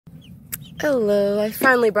Hello, I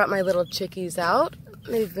finally brought my little chickies out.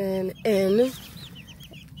 They've been in.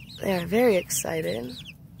 They are very excited.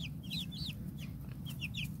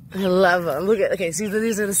 I love them. Look at, okay, see,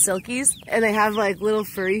 these are the silkies, and they have like little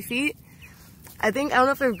furry feet. I don't know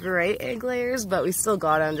if they're gray egg layers, but we still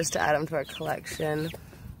got them just to add them to our collection.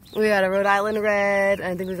 We got a Rhode Island red, and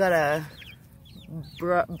I think we got a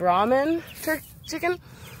Brahmin chicken.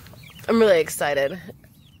 I'm really excited.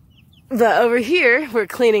 But over here, we're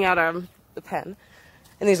cleaning out the pen.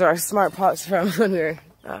 And these are our smart pots from when we were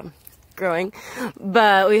growing.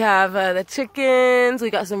 But we have the chickens, we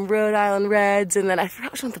got some Rhode Island reds, and then I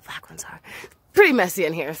forgot which one the black ones are. Pretty messy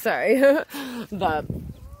in here, sorry. But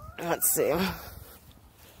let's see.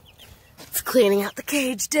 It's cleaning out the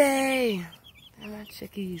cage day. They're my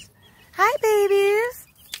chickies. Hi, babies.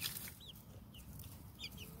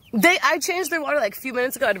 I changed their water like a few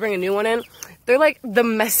minutes ago. I had to bring a new one in. They're like the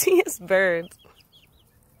messiest birds.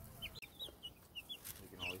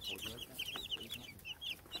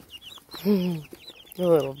 The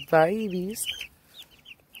little babies.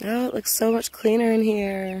 Oh, it looks so much cleaner in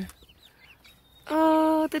here.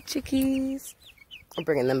 Oh, the chickies. I'm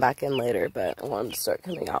bringing them back in later, but I want them to start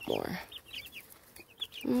coming out more.